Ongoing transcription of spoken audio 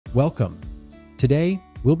Welcome! Today,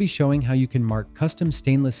 we'll be showing how you can mark custom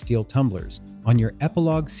stainless steel tumblers on your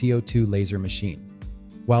Epilog CO2 laser machine.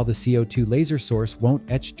 While the CO2 laser source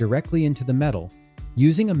won't etch directly into the metal,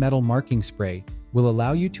 using a metal marking spray will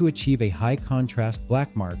allow you to achieve a high-contrast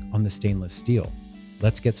black mark on the stainless steel.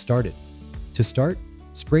 Let's get started. To start,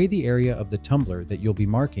 spray the area of the tumbler that you'll be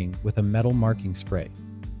marking with a metal marking spray.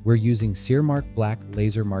 We're using Searmark Black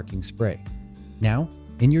Laser Marking Spray. Now,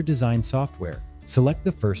 in your design software, select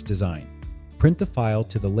the first design. Print the file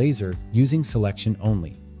to the laser using selection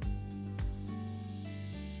only.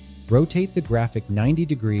 Rotate the graphic 90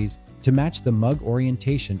 degrees to match the mug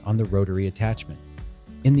orientation on the rotary attachment.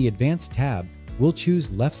 In the Advanced tab, we'll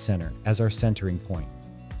choose Left Center as our centering point.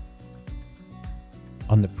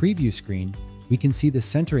 On the preview screen, we can see the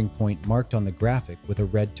centering point marked on the graphic with a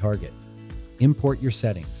red target. Import your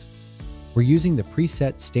settings. We're using the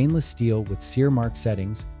preset stainless steel with Searmark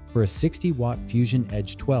settings for a 60-watt Fusion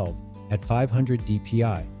Edge 12 at 500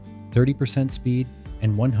 dpi, 30% speed,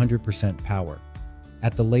 and 100% power.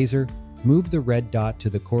 At the laser, move the red dot to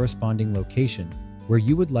the corresponding location where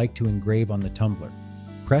you would like to engrave on the tumbler.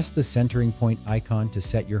 Press the centering point icon to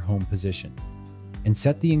set your home position, and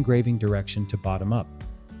set the engraving direction to bottom up.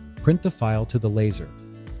 Print the file to the laser.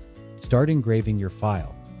 Start engraving your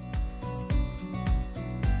file.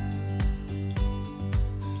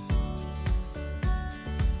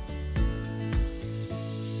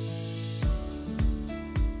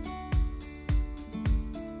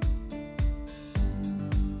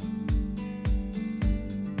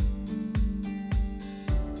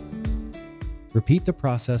 Repeat the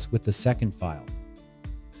process with the second file.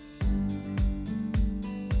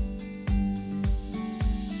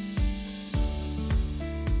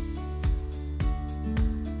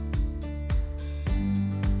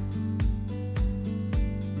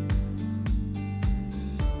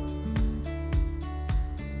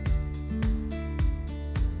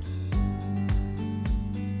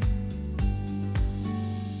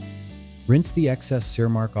 Rinse the excess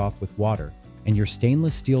Searmark off with water, and your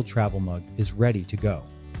stainless steel travel mug is ready to go.